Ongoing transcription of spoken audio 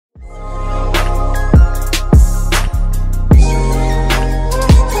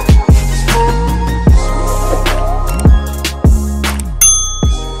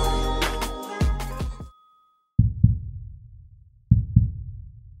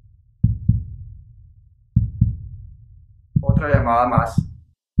Otra llamada más,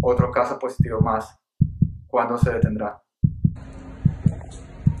 otro caso positivo más. ¿Cuándo se detendrá?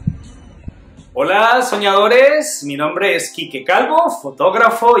 Hola soñadores, mi nombre es Quique Calvo,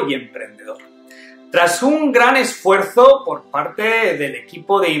 fotógrafo y emprendedor. Tras un gran esfuerzo por parte del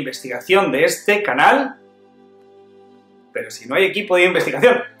equipo de investigación de este canal, pero si no hay equipo de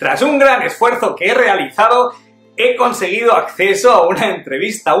investigación, tras un gran esfuerzo que he realizado, he conseguido acceso a una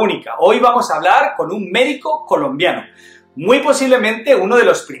entrevista única. Hoy vamos a hablar con un médico colombiano, muy posiblemente uno de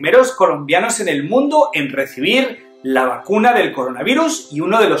los primeros colombianos en el mundo en recibir la vacuna del coronavirus y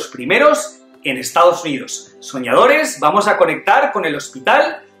uno de los primeros en Estados Unidos. Soñadores, vamos a conectar con el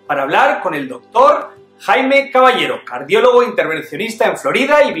hospital para hablar con el doctor Jaime Caballero, cardiólogo intervencionista en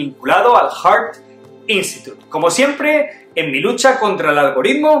Florida y vinculado al Heart Institute. Como siempre, en mi lucha contra el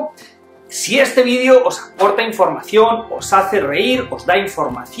algoritmo, si este vídeo os aporta información, os hace reír, os da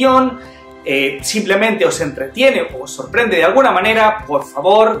información, simplemente os entretiene o os sorprende de alguna manera, por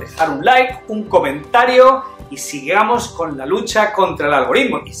favor, dejar un like, un comentario y sigamos con la lucha contra el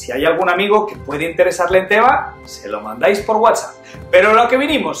algoritmo. Y si hay algún amigo que puede interesarle el tema, se lo mandáis por WhatsApp. Pero a lo que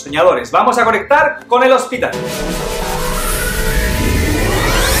vinimos, soñadores, vamos a conectar con el hospital.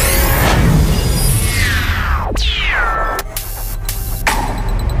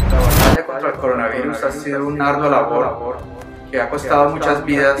 Contra el coronavirus ha sido una ardua labor que ha costado muchas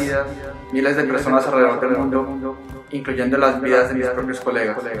vidas, miles de personas alrededor del mundo, incluyendo las vidas de mis propios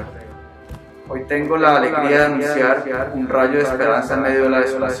colegas. Hoy tengo la alegría de anunciar un rayo de esperanza en medio de la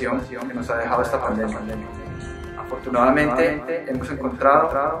desolación que nos ha dejado esta pandemia. Afortunadamente hemos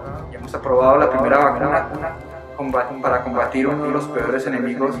encontrado y hemos aprobado la primera vacuna para combatir uno de los peores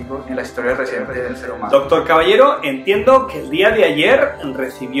enemigos en la historia reciente del ser humano. Doctor Caballero, entiendo que el día de ayer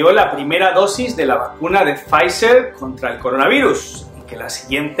recibió la primera dosis de la vacuna de Pfizer contra el coronavirus y que la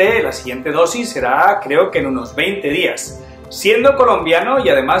siguiente dosis será, creo que en unos 20 días. Siendo colombiano y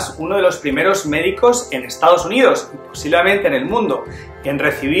además uno de los primeros médicos en Estados Unidos y posiblemente en el mundo en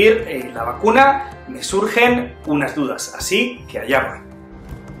recibir la vacuna, me surgen unas dudas, así que allá voy.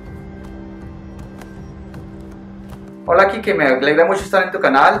 Hola Kike, me alegra mucho estar en tu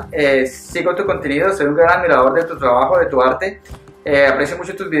canal, sigo tu contenido, soy un gran admirador de tu trabajo, de tu arte, aprecio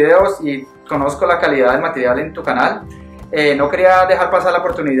mucho tus videos y conozco la calidad del material en tu canal. No quería dejar pasar la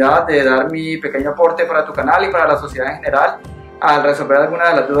oportunidad de dar mi pequeño aporte para tu canal y para la sociedad en general al resolver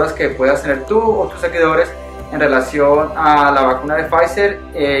algunas de las dudas que puedas tener tú o tus seguidores en relación a la vacuna de Pfizer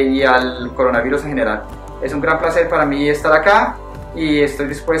y al coronavirus en general. Es un gran placer para mí estar acá y estoy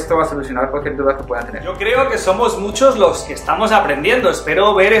dispuesto a solucionar cualquier duda que puedan tener. Yo creo que somos muchos los que estamos aprendiendo.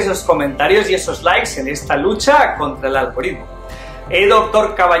 Espero ver esos comentarios y esos likes en esta lucha contra el algoritmo.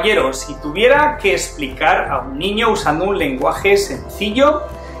 Doctor Caballero, si tuviera que explicar a un niño usando un lenguaje sencillo,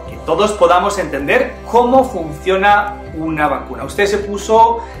 que todos podamos entender cómo funciona una vacuna. Usted se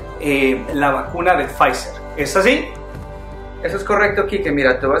puso la vacuna de Pfizer, ¿es así? Eso es correcto, Kike.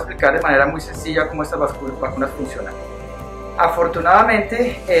 Mira, te voy a explicar de manera muy sencilla cómo estas vacunas funcionan.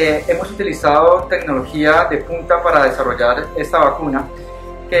 Afortunadamente hemos utilizado tecnología de punta para desarrollar esta vacuna,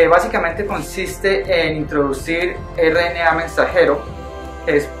 que básicamente consiste en introducir RNA mensajero,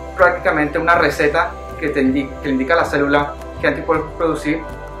 que es prácticamente una receta que le indica a la célula qué anticuerpos producir.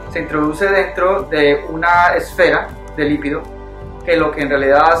 Se introduce dentro de una esfera de lípido que lo que en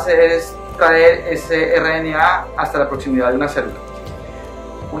realidad hace es traer ese RNA hasta la proximidad de una célula.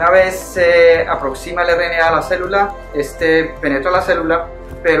 Una vez se aproxima el RNA a la célula, este penetra la célula,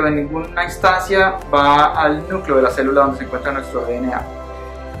 pero en ninguna instancia va al núcleo de la célula donde se encuentra nuestro DNA.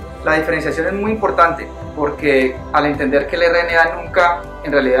 La diferenciación es muy importante porque al entender que el RNA nunca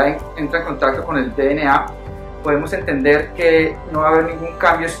en realidad entra en contacto con el DNA, podemos entender que no va a haber ningún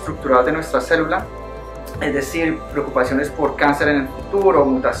cambio estructural de nuestra célula, es decir, preocupaciones por cáncer en el futuro,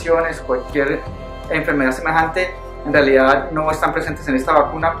 mutaciones, cualquier enfermedad semejante, en realidad no están presentes en esta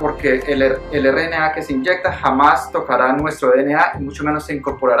vacuna porque el RNA que se inyecta jamás tocará nuestro DNA y mucho menos se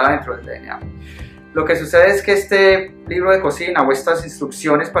incorporará dentro del DNA. Lo que sucede es que este libro de cocina o estas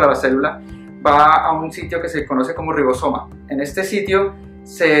instrucciones para la célula va a un sitio que se conoce como ribosoma. En este sitio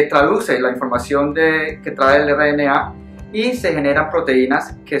se traduce la información que trae el RNA y se generan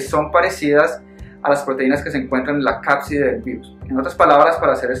proteínas que son parecidas a las proteínas que se encuentran en la cápside del virus. En otras palabras,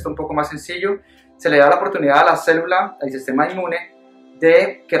 para hacer esto un poco más sencillo, se le da la oportunidad a la célula, al sistema inmune,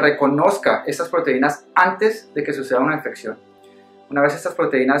 de que reconozca estas proteínas antes de que suceda una infección. Una vez estas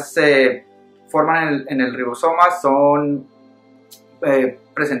proteínas se forman en el ribosoma, son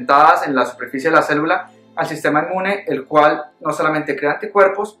presentadas en la superficie de la célula al sistema inmune, el cual no solamente crea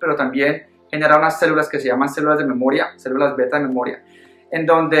anticuerpos, pero también genera unas células que se llaman células de memoria, células beta de memoria, en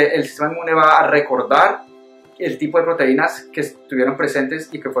donde el sistema inmune va a recordar el tipo de proteínas que estuvieron presentes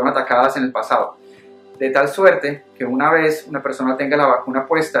y que fueron atacadas en el pasado. De tal suerte que una vez una persona tenga la vacuna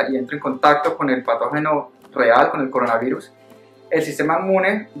puesta y entre en contacto con el patógeno real, con el coronavirus, el sistema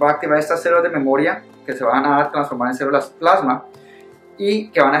inmune va a activar estas células de memoria que se van a transformar en células plasma y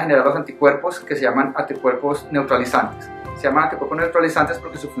que van a generar los anticuerpos que se llaman anticuerpos neutralizantes. Se llaman anticuerpos neutralizantes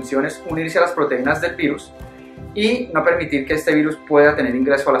porque su función es unirse a las proteínas del virus y no permitir que este virus pueda tener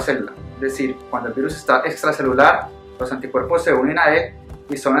ingreso a la célula. Es decir, cuando el virus está extracelular, los anticuerpos se unen a él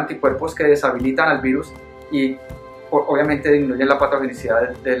y son anticuerpos que deshabilitan al virus y obviamente disminuyen la patogenicidad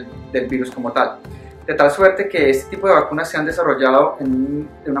del virus como tal. De tal suerte que este tipo de vacunas se han desarrollado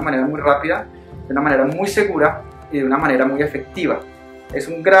de una manera muy rápida, de una manera muy segura y de una manera muy efectiva. Es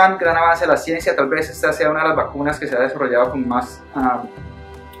un gran avance de la ciencia. Tal vez esta sea una de las vacunas que se ha desarrollado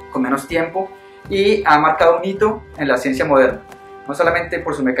con menos tiempo y ha marcado un hito en la ciencia moderna, no solamente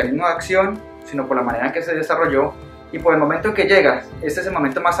por su mecanismo de acción, sino por la manera en que se desarrolló y por el momento en que llega. Este es el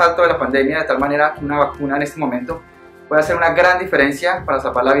momento más alto de la pandemia, de tal manera que una vacuna en este momento puede hacer una gran diferencia para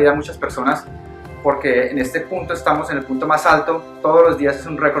salvar la vida de muchas personas, porque en este punto estamos en el punto más alto, todos los días es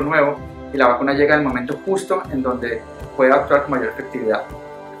un récord nuevo y la vacuna llega en el momento justo en donde puede actuar con mayor efectividad.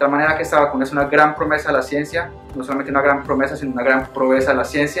 De tal manera que esta vacuna es una gran promesa de la ciencia, no solamente una gran promesa, sino una gran proeza de la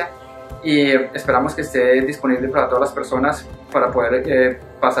ciencia, y esperamos que esté disponible para todas las personas para poder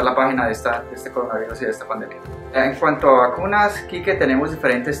pasar la página de este coronavirus y de esta pandemia. En cuanto a vacunas, Quique, tenemos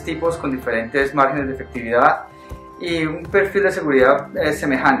diferentes tipos con diferentes márgenes de efectividad y un perfil de seguridad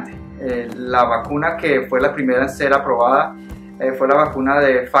semejante. La vacuna que fue la primera en ser aprobada fue la vacuna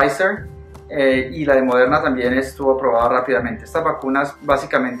de Pfizer, y la de Moderna también estuvo aprobada rápidamente. Estas vacunas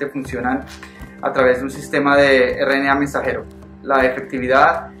básicamente funcionan a través de un sistema de RNA mensajero. La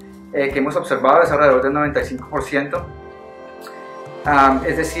efectividad que hemos observado es alrededor del 95%,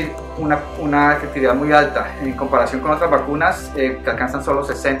 es decir, una efectividad muy alta en comparación con otras vacunas que alcanzan solo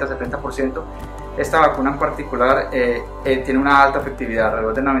 60-70%. Esta vacuna en particular tiene una alta efectividad,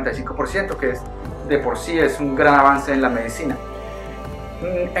 alrededor del 95%, que de por sí es un gran avance en la medicina.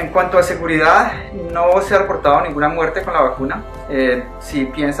 En cuanto a seguridad, no se ha reportado ninguna muerte con la vacuna. Si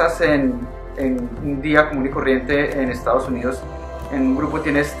piensas en un día común y corriente en Estados Unidos, en un grupo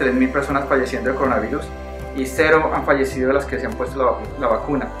tienes 3.000 personas falleciendo de coronavirus y 0 han fallecido de las que se han puesto la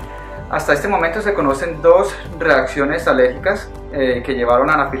vacuna. Hasta este momento se conocen 2 reacciones alérgicas que llevaron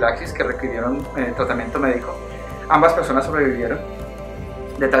a anafilaxis, que requirieron tratamiento médico. Ambas personas sobrevivieron,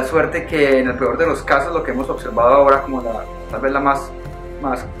 de tal suerte que en el peor de los casos lo que hemos observado ahora como tal vez la más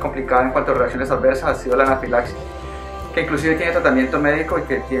complicada en cuanto a reacciones adversas ha sido la anafilaxis, que inclusive tiene tratamiento médico y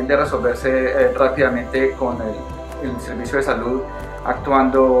que tiende a resolverse rápidamente con el servicio de salud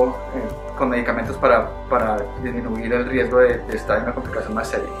actuando con medicamentos para disminuir el riesgo de estar en una complicación más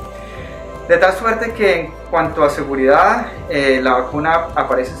seria. De tal suerte que en cuanto a seguridad, la vacuna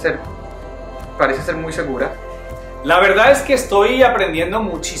parece ser muy segura. La verdad es que estoy aprendiendo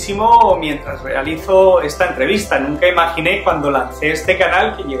muchísimo mientras realizo esta entrevista. Nunca imaginé cuando lancé este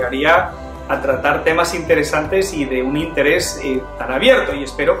canal que llegaría a tratar temas interesantes y de un interés tan abierto, y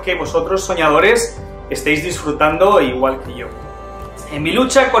espero que vosotros, soñadores, estéis disfrutando igual que yo. En mi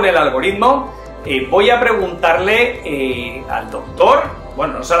lucha con el algoritmo voy a preguntarle al doctor,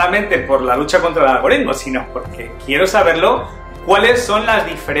 bueno, no solamente por la lucha contra el algoritmo, sino porque quiero saberlo, cuáles son las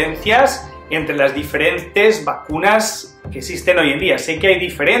diferencias entre las diferentes vacunas que existen hoy en día. Sé que hay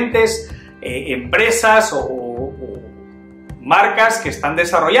diferentes empresas o marcas que están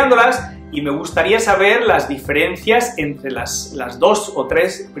desarrollándolas y me gustaría saber las diferencias entre las 2 o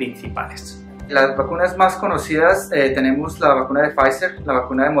 3 principales. Las vacunas más conocidas tenemos la vacuna de Pfizer, la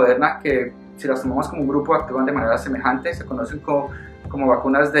vacuna de Moderna, que si las tomamos como un grupo actúan de manera semejante, se conocen como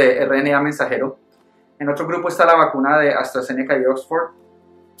vacunas de RNA mensajero. En otro grupo está la vacuna de AstraZeneca y Oxford,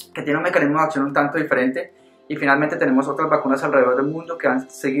 que tiene un mecanismo de acción un tanto diferente, y finalmente tenemos otras vacunas alrededor del mundo que han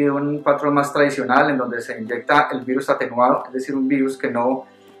seguido un patrón más tradicional en donde se inyecta el virus atenuado, es decir, un virus que no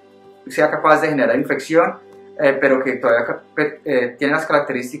sea capaz de generar infección, pero que todavía tiene las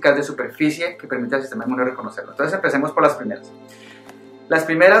características de superficie que permite al sistema inmune reconocerlo. Entonces empecemos por las primeras. Las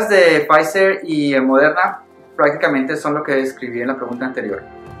primeras de Pfizer y Moderna prácticamente son lo que describí en la pregunta anterior.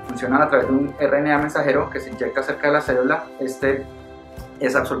 Funcionan a través de un RNA mensajero que se inyecta cerca de la célula. Este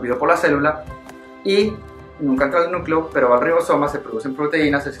es absorbido por la célula y nunca entra al núcleo, pero va al ribosoma, se producen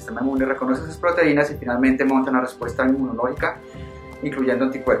proteínas, el sistema inmune reconoce esas proteínas y finalmente monta una respuesta inmunológica, incluyendo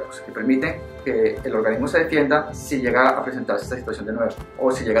anticuerpos, que permiten que el organismo se defienda si llega a presentarse esta situación de nuevo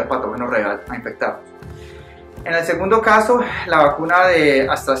o si llega el patógeno real a infectarnos. En el segundo caso, la vacuna de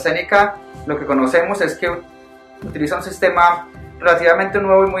AstraZeneca, lo que conocemos es que utiliza un sistema relativamente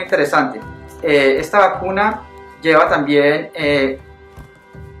nuevo y muy interesante. Esta vacuna lleva también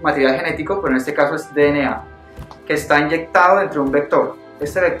material genético, pero en este caso es DNA, que está inyectado dentro de un vector.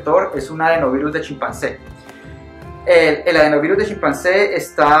 Este vector es un adenovirus de chimpancé. El adenovirus de chimpancé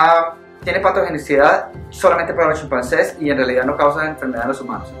tiene patogenicidad solamente para los chimpancés y en realidad no causa enfermedad en los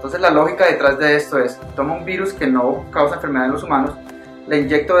humanos. Entonces la lógica detrás de esto es, tomo un virus que no causa enfermedad en los humanos, le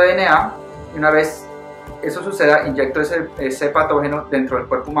inyecto DNA y una vez eso suceda, inyecto ese patógeno dentro del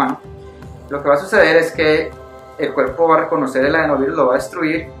cuerpo humano. Lo que va a suceder es que el cuerpo va a reconocer el adenovirus, lo va a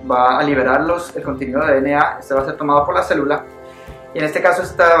destruir, va a liberar el contenido de DNA, este va a ser tomado por la célula y en este caso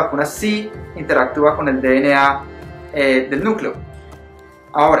esta vacuna sí interactúa con el DNA del núcleo.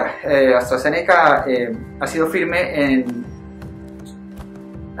 Ahora, AstraZeneca ha sido firme en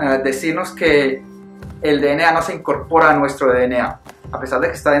decirnos que el DNA no se incorpora a nuestro DNA. A pesar de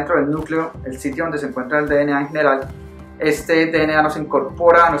que está dentro del núcleo, el sitio donde se encuentra el DNA en general, este DNA no se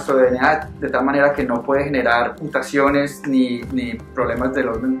incorpora a nuestro DNA de tal manera que no puede generar mutaciones ni problemas del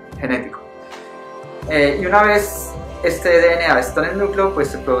orden genético. Y una vez este DNA está en el núcleo, pues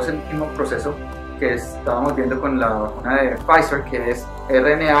se produce el mismo proceso que estábamos viendo con la vacuna de Pfizer, que es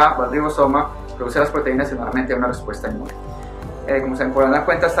RNA, va al ribosoma, produce las proteínas y nuevamente hay una respuesta inmune. Como se podrán dar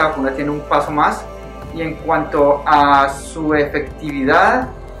cuenta, esta vacuna tiene un paso más y en cuanto a su efectividad,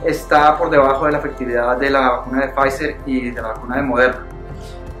 está por debajo de la efectividad de la vacuna de Pfizer y de la vacuna de Moderna.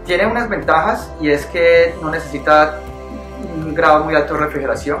 Tiene unas ventajas y es que no necesita un grado muy alto de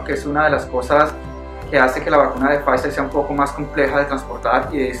refrigeración, que es una de las cosas que hace que la vacuna de Pfizer sea un poco más compleja de transportar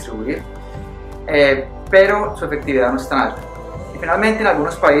y de distribuir. Pero su efectividad no es tan alta. Y finalmente en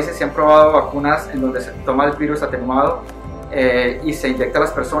algunos países se han probado vacunas en donde se toma el virus atenuado y se inyecta a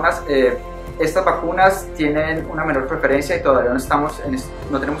las personas. Estas vacunas tienen una menor preferencia y todavía no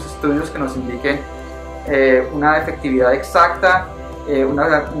tenemos estudios que nos indiquen una efectividad exacta,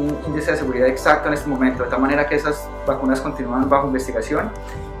 un índice de seguridad exacto en este momento, de tal manera que esas vacunas continúan bajo investigación.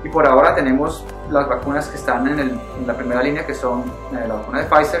 Y por ahora tenemos las vacunas que están en la primera línea, que son la vacuna de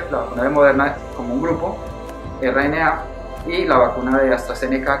Pfizer, la vacuna de Moderna como un grupo, RNA, y la vacuna de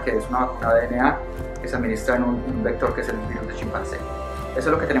AstraZeneca, que es una vacuna de DNA que se administra en un vector que es el virus de chimpancé. Eso es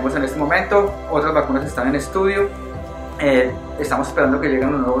lo que tenemos en este momento. Otras vacunas están en estudio. Estamos esperando que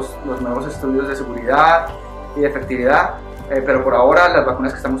lleguen los nuevos estudios de seguridad y de efectividad, pero por ahora las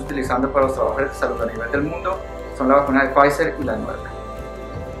vacunas que estamos utilizando para los trabajadores de salud a nivel del mundo son la vacuna de Pfizer y la de Moderna.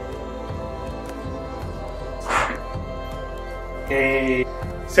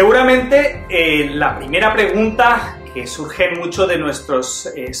 Seguramente la primera pregunta que surge mucho de nuestros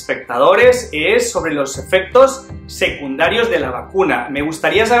espectadores es sobre los efectos secundarios de la vacuna. Me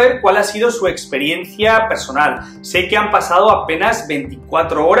gustaría saber cuál ha sido su experiencia personal. Sé que han pasado apenas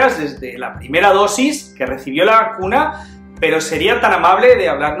 24 horas desde la primera dosis que recibió la vacuna, pero sería tan amable de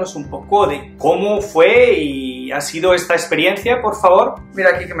hablarnos un poco de cómo fue y ha sido esta experiencia, por favor.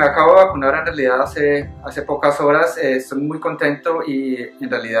 Mira, aquí que me acabo de vacunar en realidad hace pocas horas, estoy muy contento y en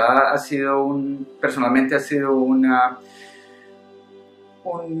realidad personalmente ha sido un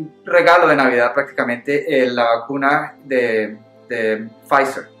regalo de Navidad prácticamente la vacuna de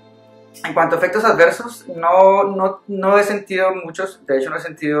Pfizer. En cuanto a efectos adversos, no he sentido muchos, de hecho no he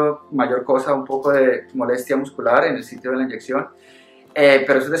sentido mayor cosa, un poco de molestia muscular en el sitio de la inyección,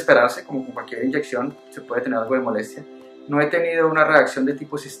 pero eso es de esperarse, como con cualquier inyección se puede tener algo de molestia. No he tenido una reacción de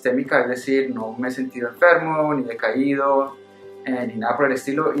tipo sistémica, es decir, no me he sentido enfermo, ni decaído, ni nada por el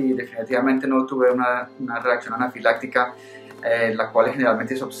estilo, y definitivamente no tuve una reacción anafiláctica, la cual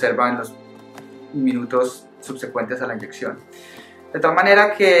generalmente se observa en los minutos subsecuentes a la inyección. De tal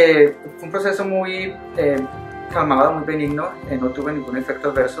manera que fue un proceso muy calmado, muy benigno, no tuve ningún efecto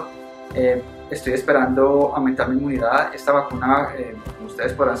adverso. Estoy esperando aumentar mi inmunidad. Esta vacuna, como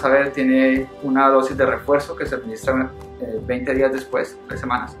ustedes podrán saber, tiene una dosis de refuerzo que se administra 20 días después, 3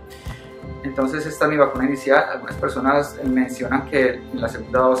 semanas. Entonces esta es mi vacuna inicial. Algunas personas mencionan que en la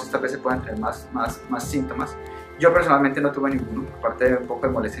segunda dosis tal vez se puedan tener más síntomas. Yo personalmente no tuve ninguno, aparte de un poco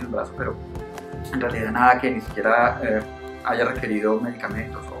de molestia en el brazo, pero en realidad nada que ni siquiera haya requerido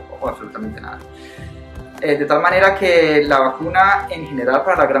medicamentos o absolutamente nada. De tal manera que la vacuna en general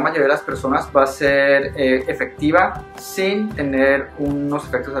para la gran mayoría de las personas va a ser efectiva sin tener unos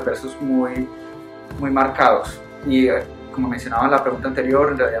efectos adversos muy marcados. Y como mencionaba en la pregunta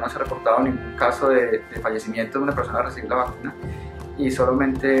anterior, en realidad no se ha reportado ningún caso de fallecimiento de una persona al recibir la vacuna y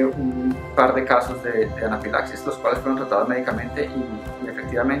solamente un par de casos de anafilaxis, los cuales fueron tratados médicamente y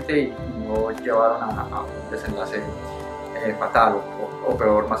efectivamente y no llevaron a un desenlace fatal o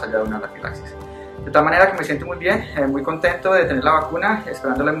peor más allá de una anafilaxis. De tal manera que me siento muy bien, muy contento de tener la vacuna,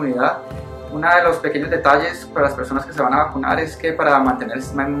 esperando la inmunidad. Uno de los pequeños detalles para las personas que se van a vacunar es que para mantener el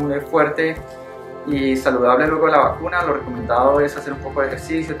sistema inmune fuerte y saludable luego de la vacuna. Lo recomendado es hacer un poco de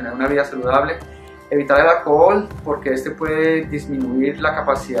ejercicio, tener una vida saludable, evitar el alcohol porque este puede disminuir la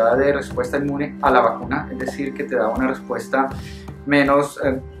capacidad de respuesta inmune a la vacuna, es decir, que te da una respuesta menos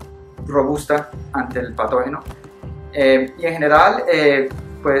robusta ante el patógeno. Y en general,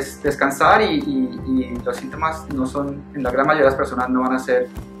 pues descansar y los síntomas no son, en la gran mayoría de las personas no van a ser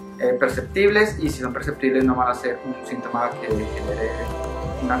perceptibles, y si son perceptibles no van a ser un síntoma que genere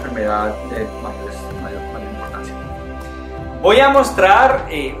una enfermedad de mayor importancia. Voy a mostrar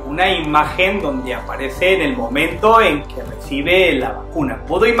una imagen donde aparece en el momento en que recibe la vacuna.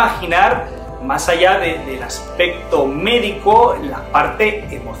 Puedo imaginar, más allá del aspecto médico, la parte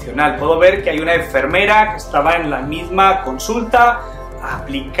emocional. Puedo ver que hay una enfermera que estaba en la misma consulta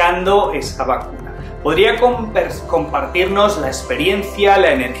aplicando esa vacuna. ¿Podría compartirnos la experiencia,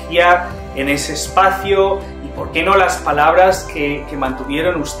 la energía en ese espacio y, por qué no, las palabras que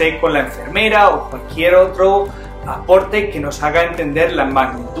mantuvieron usted con la enfermera o cualquier otro aporte que nos haga entender la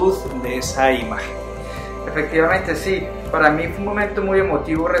magnitud de esa imagen? Efectivamente, sí. Para mí fue un momento muy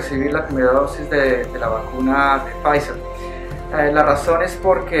emotivo recibir la primera dosis de la vacuna de Pfizer. La razón es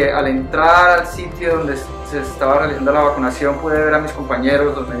porque al entrar al sitio donde se estaba realizando la vacunación pude ver a mis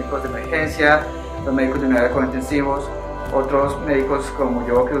compañeros, los médicos de emergencia, los médicos de unidad de cuidados intensivos, otros médicos como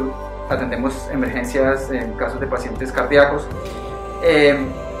yo que atendemos emergencias en casos de pacientes cardíacos.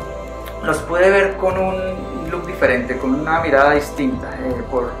 Los pude ver con un look diferente, con una mirada distinta.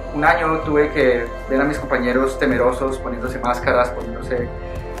 Por un año tuve que ver a mis compañeros temerosos, poniéndose máscaras, poniéndose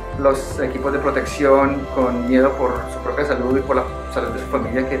los equipos de protección, con miedo por su propia salud y por la salud de su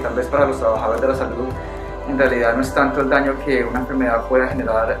familia, que tal vez para los trabajadores de la salud en realidad no es tanto el daño que una enfermedad pueda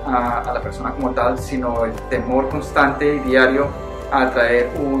generar a la persona como tal, sino el temor constante y diario a traer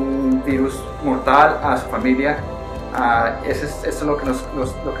un virus mortal a su familia. Eso es lo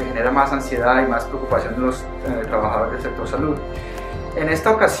que genera más ansiedad y más preocupación de los trabajadores del sector salud. En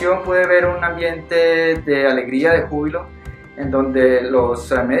esta ocasión pude ver un ambiente de alegría, de júbilo, en donde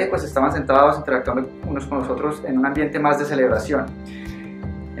los médicos estaban sentados interactuando unos con los otros en un ambiente más de celebración.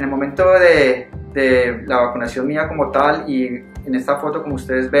 En el momento de la vacunación mía como tal, y en esta foto como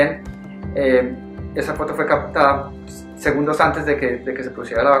ustedes ven, esa foto fue captada segundos antes de que se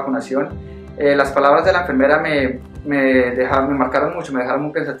produciera la vacunación. Las palabras de la enfermera me marcaron mucho, me dejaron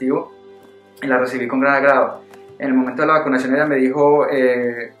muy pensativo y la recibí con gran agrado. En el momento de la vacunación ella me dijo,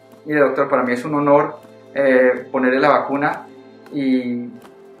 mire doctor, para mí es un honor ponerle la vacuna y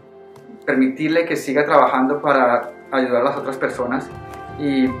permitirle que siga trabajando para ayudar a las otras personas,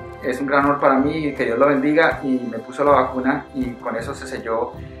 y es un gran honor para mí, que Dios lo bendiga, y me puso la vacuna y con eso se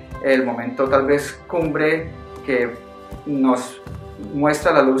selló el momento tal vez cumbre que nos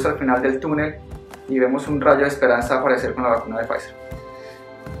muestra la luz al final del túnel y vemos un rayo de esperanza aparecer con la vacuna de Pfizer.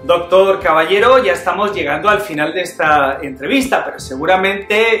 Doctor Caballero, ya estamos llegando al final de esta entrevista, pero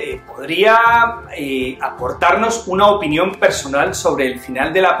seguramente podría aportarnos una opinión personal sobre el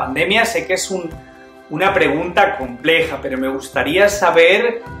final de la pandemia. Sé que es una pregunta compleja, pero me gustaría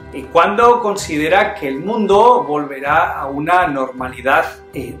saber cuándo considera que el mundo volverá a una normalidad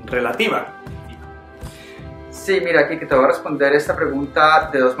relativa. Sí, mira, aquí que te voy a responder esta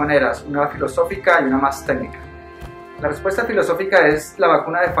pregunta de dos maneras, una filosófica y una más técnica. La respuesta filosófica es: la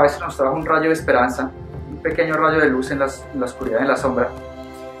vacuna de Pfizer nos trajo un rayo de esperanza, un pequeño rayo de luz en la oscuridad, en la sombra,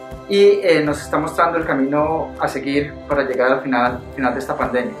 y nos está mostrando el camino a seguir para llegar al final de esta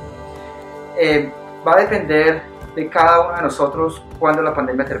pandemia. Va a depender de cada uno de nosotros cuando la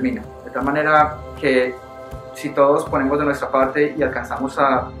pandemia termina, de tal manera que si todos ponemos de nuestra parte y alcanzamos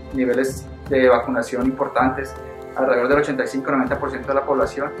a niveles de vacunación importantes, alrededor del 85-90% de la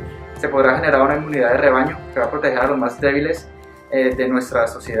población, se podrá generar una inmunidad de rebaño que va a proteger a los más débiles de nuestra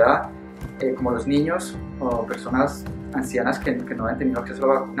sociedad, como los niños o personas ancianas que no han tenido acceso a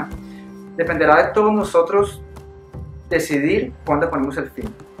la vacuna. Dependerá de todos nosotros decidir cuándo ponemos el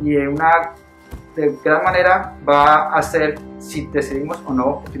fin, y de gran manera va a ser si decidimos o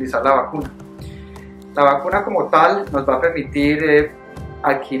no utilizar la vacuna. La vacuna como tal nos va a permitir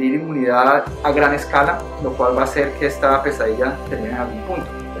adquirir inmunidad a gran escala, lo cual va a hacer que esta pesadilla termine en algún punto.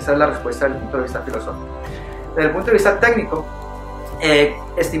 Esa es la respuesta desde el punto de vista filosófico. Desde el punto de vista técnico,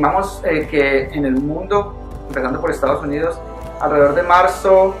 estimamos que en el mundo, empezando por Estados Unidos, alrededor de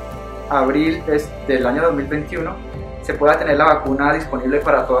marzo, abril del año 2021, se pueda tener la vacuna disponible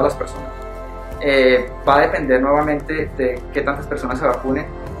para todas las personas. Va a depender nuevamente de qué tantas personas se vacunen,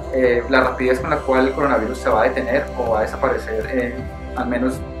 la rapidez con la cual el coronavirus se va a detener o va a desaparecer, al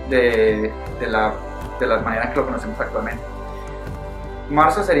menos de la manera en que lo conocemos actualmente.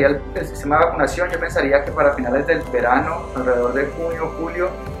 Marzo sería el sistema de vacunación. Yo pensaría que para finales del verano, alrededor de junio, julio,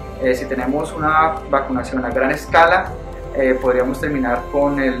 Si tenemos una vacunación a gran escala, podríamos terminar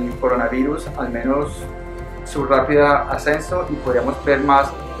con el coronavirus, al menos su rápido ascenso, y podríamos ver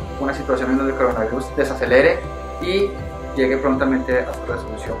más una situación en donde el coronavirus desacelere y llegue prontamente a su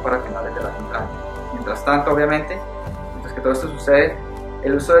resolución para finales del año entrante. Mientras tanto, obviamente, mientras que todo esto sucede,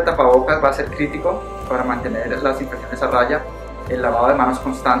 el uso de tapabocas va a ser crítico para mantener las infecciones a raya, el lavado de manos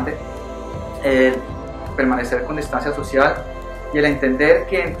constante, el permanecer con distancia social y el entender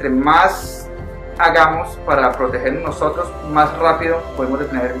que entre más hagamos para protegernos nosotros, más rápido podemos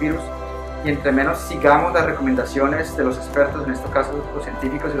detener el virus, y entre menos sigamos las recomendaciones de los expertos, en este caso los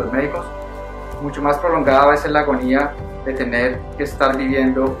científicos y los médicos, mucho más prolongada va a ser la agonía de tener que estar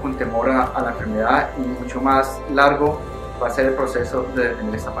viviendo con temor a la enfermedad, y mucho más largo va a ser el proceso de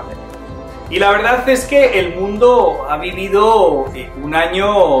detener esta pandemia. Y la verdad es que el mundo ha vivido un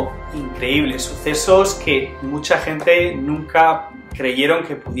año increíble, sucesos que mucha gente nunca creyeron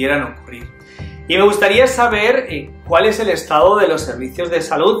que pudieran ocurrir. Y me gustaría saber cuál es el estado de los servicios de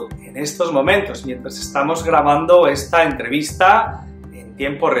salud en estos momentos, mientras estamos grabando esta entrevista en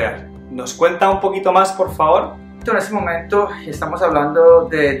tiempo real. ¿Nos cuenta un poquito más, por favor? En este momento estamos hablando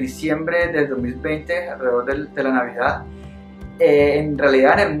de diciembre del 2020, alrededor de la Navidad. En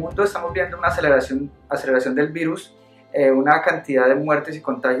realidad en el mundo estamos viendo una aceleración del virus, una cantidad de muertes y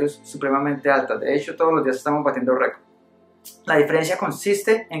contagios supremamente alta. De hecho, todos los días estamos batiendo récord. La diferencia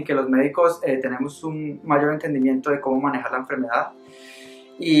consiste en que los médicos tenemos un mayor entendimiento de cómo manejar la enfermedad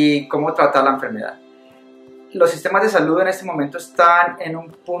y cómo tratar la enfermedad. Los sistemas de salud en este momento están en un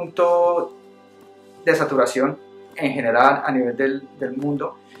punto de saturación en general a nivel del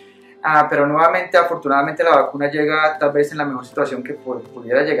mundo. Pero nuevamente, afortunadamente, la vacuna llega tal vez en la mejor situación que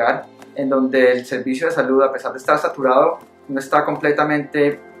pudiera llegar, en donde el servicio de salud, a pesar de estar saturado, no está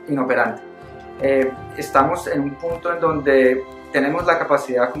completamente inoperante. Estamos en un punto en donde tenemos la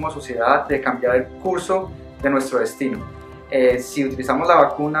capacidad como sociedad de cambiar el curso de nuestro destino. Si utilizamos la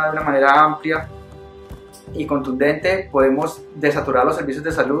vacuna de una manera amplia y contundente, podemos desaturar los servicios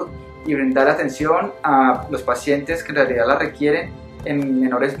de salud y brindar atención a los pacientes que en realidad la requieren en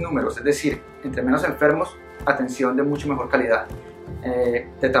menores números, es decir, entre menos enfermos, atención de mucho mejor calidad.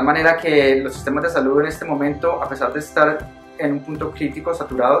 De tal manera que los sistemas de salud en este momento, a pesar de estar en un punto crítico,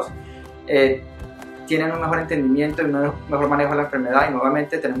 saturados, tienen un mejor entendimiento y un mejor manejo de la enfermedad, y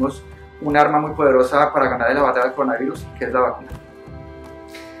nuevamente tenemos un arma muy poderosa para ganar la batalla del coronavirus, que es la vacuna.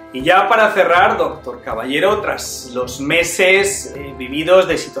 Y ya para cerrar, doctor Caballero, tras los meses vividos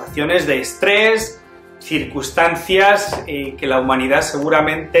de situaciones de estrés, circunstancias que la humanidad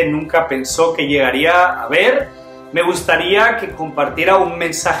seguramente nunca pensó que llegaría a ver, me gustaría que compartiera un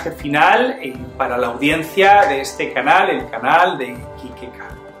mensaje final para la audiencia de este canal, el canal de Quique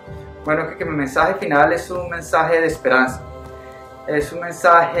Calvo. Bueno, que mi mensaje final es un mensaje de esperanza, es un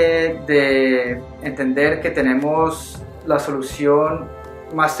mensaje de entender que tenemos la solución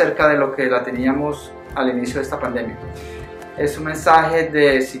más cerca de lo que la teníamos al inicio de esta pandemia. Es un mensaje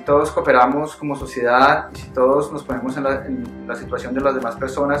de si todos cooperamos como sociedad y si todos nos ponemos en la situación de las demás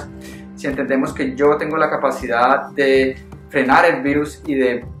personas, si entendemos que yo tengo la capacidad de frenar el virus y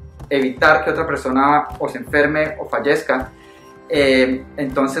de evitar que otra persona o se enferme o fallezca,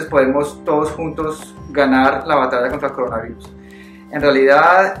 entonces podemos todos juntos ganar la batalla contra el coronavirus. En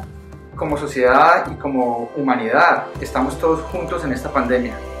realidad, como sociedad y como humanidad, estamos todos juntos en esta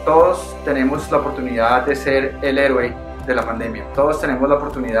pandemia. Todos tenemos la oportunidad de ser el héroe de la pandemia. Todos tenemos la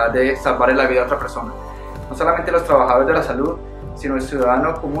oportunidad de salvar la vida a otra persona. No solamente los trabajadores de la salud, sino el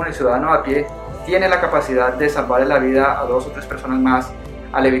ciudadano común, el ciudadano a pie, tiene la capacidad de salvar la vida a 2 o 3 personas más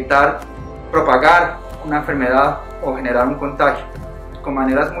al evitar propagar una enfermedad o generar un contagio, con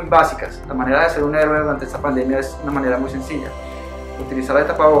maneras muy básicas. La manera de ser un héroe durante esta pandemia es una manera muy sencilla: utilizar el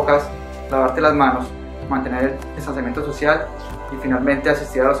tapabocas, lavarte las manos, mantener el distanciamiento social y finalmente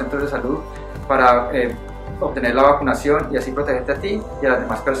asistir a los centros de salud para obtener la vacunación y así protegerte a ti y a las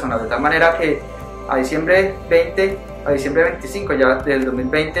demás personas. De tal manera que a diciembre 25 ya del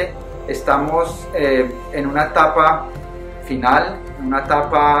 2020 estamos en una etapa final, en una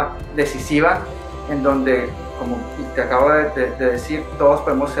etapa decisiva, en donde, como te acabo de decir, todos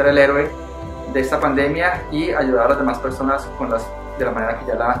podemos ser el héroe de esta pandemia y ayudar a las demás personas de la manera que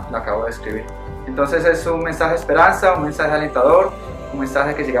ya la acabo de describir. Entonces es un mensaje de esperanza, un mensaje alentador, un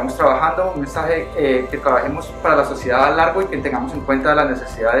mensaje que sigamos trabajando, un mensaje que trabajemos para la sociedad a largo y que tengamos en cuenta las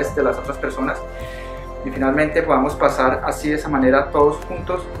necesidades de las otras personas y finalmente podamos pasar así, de esa manera, todos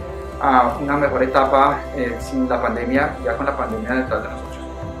juntos a una mejor etapa sin la pandemia, ya con la pandemia detrás de nosotros.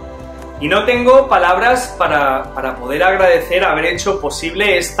 Y no tengo palabras para poder agradecer haber hecho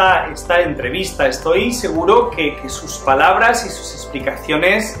posible esta entrevista. Estoy seguro que sus palabras y sus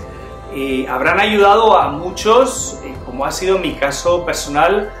explicaciones habrán ayudado a muchos, como ha sido mi caso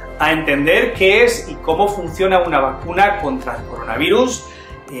personal, a entender qué es y cómo funciona una vacuna contra el coronavirus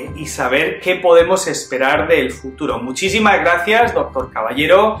y saber qué podemos esperar del futuro. Muchísimas gracias, doctor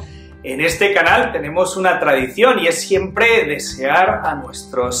Caballero. En este canal tenemos una tradición y es siempre desear a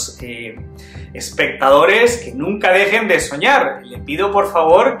nuestros espectadores que nunca dejen de soñar. Le pido por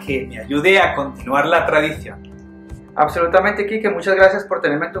favor que me ayude a continuar la tradición. Absolutamente, Quique, muchas gracias por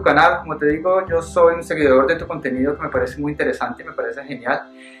tenerme en tu canal. Como te digo, yo soy un seguidor de tu contenido que me parece muy interesante, me parece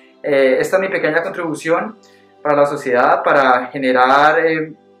genial. Esta es mi pequeña contribución para la sociedad, para generar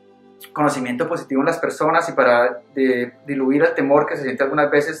conocimiento positivo en las personas y para diluir el temor que se siente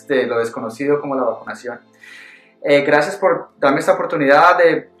algunas veces de lo desconocido como la vacunación. Gracias por darme esta oportunidad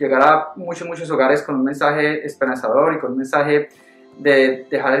de llegar a muchos hogares con un mensaje esperanzador y con un mensaje de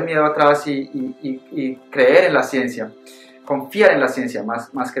dejar el miedo atrás y creer en la ciencia, confiar en la ciencia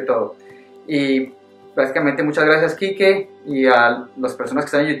más que todo. Y básicamente muchas gracias, Quique, y a las personas que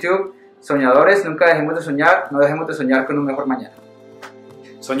están en YouTube. Soñadores, nunca dejemos de soñar, no dejemos de soñar con un mejor mañana.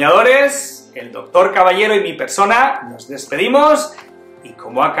 Soñadores, el doctor Caballero y mi persona nos despedimos y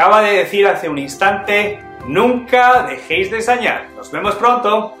como acaba de decir hace un instante, nunca dejéis de soñar. Nos vemos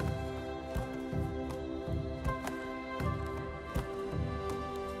pronto.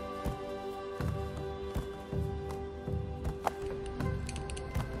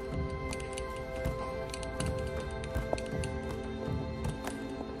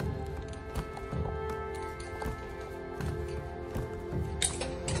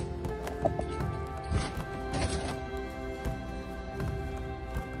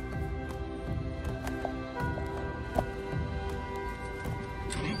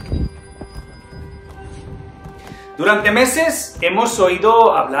 Durante meses hemos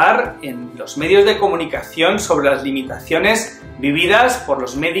oído hablar en los medios de comunicación sobre las limitaciones vividas por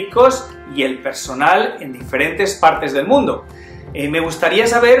los médicos y el personal en diferentes partes del mundo. Me gustaría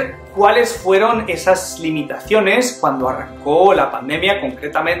saber cuáles fueron esas limitaciones cuando arrancó la pandemia,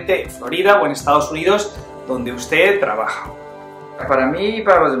 concretamente en Florida o en Estados Unidos, donde usted trabaja. Para mí y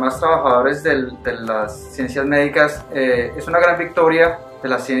para los demás trabajadores de las ciencias médicas es una gran victoria de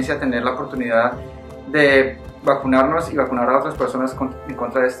la ciencia tener la oportunidad de vacunarnos y vacunar a otras personas en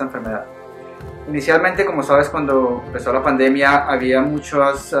contra de esta enfermedad. Inicialmente, como sabes, cuando empezó la pandemia había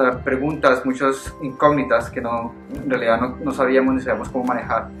muchas preguntas, muchas incógnitas que en realidad no sabíamos ni sabíamos cómo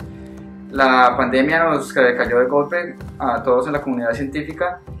manejar. La pandemia nos cayó de golpe a todos en la comunidad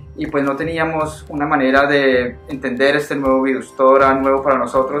científica y pues no teníamos una manera de entender este nuevo virus, todo era nuevo para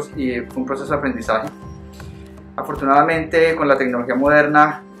nosotros y fue un proceso de aprendizaje. Afortunadamente, con la tecnología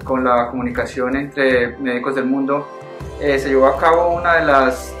moderna, con la comunicación entre médicos del mundo, se llevó a cabo una de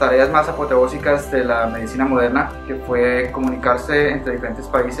las tareas más apoteósicas de la medicina moderna, que fue comunicarse entre diferentes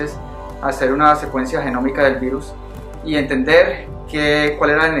países, hacer una secuencia genómica del virus y entender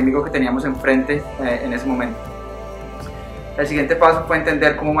cuál era el enemigo que teníamos enfrente en ese momento. El siguiente paso fue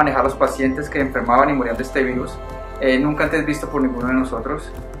entender cómo manejar a los pacientes que enfermaban y morían de este virus, nunca antes visto por ninguno de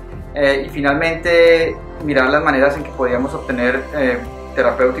nosotros. Y finalmente mirar las maneras en que podíamos obtener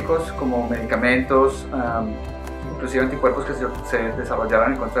terapéuticos como medicamentos, inclusive anticuerpos que se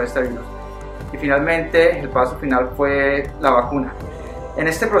desarrollaran en contra de este virus. Y finalmente el paso final fue la vacuna. En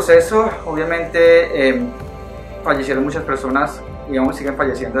este proceso obviamente fallecieron muchas personas y aún siguen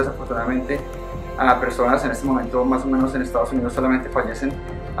falleciendo desafortunadamente a personas. En este momento más o menos en Estados Unidos solamente fallecen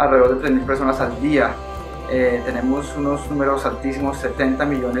alrededor de 3.000 personas al día. Tenemos unos números altísimos, 70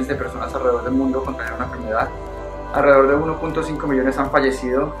 millones de personas alrededor del mundo contraen una enfermedad. Alrededor de 1.5 millones han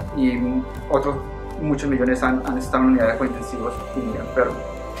fallecido y otros muchos millones han estado en unidades de cuidados intensivos y muy enfermos.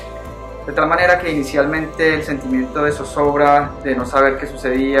 De tal manera que inicialmente el sentimiento de zozobra, de no saber qué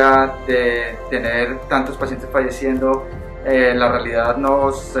sucedía, de tener tantos pacientes falleciendo, la realidad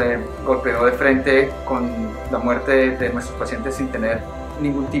nos golpeó de frente con la muerte de nuestros pacientes sin tener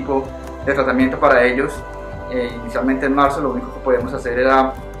ningún tipo de tratamiento para ellos. Inicialmente en marzo lo único que podíamos hacer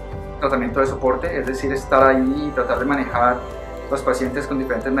era tratamiento de soporte, es decir, estar ahí y tratar de manejar los pacientes con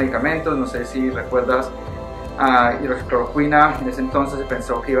diferentes medicamentos. No sé si recuerdas hidroxicloroquina, en ese entonces se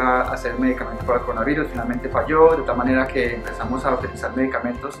pensó que iba a ser medicamento para el coronavirus, finalmente falló, de tal manera que empezamos a utilizar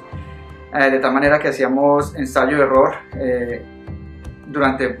medicamentos, de tal manera que hacíamos ensayo y error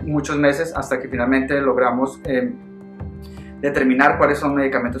durante muchos meses hasta que finalmente logramos determinar cuáles son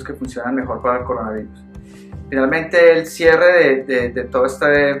medicamentos que funcionan mejor para el coronavirus. Finalmente el cierre de todo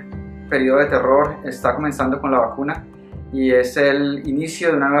este periodo de terror está comenzando con la vacuna y es el inicio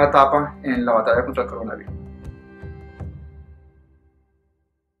de una nueva etapa en la batalla contra el coronavirus.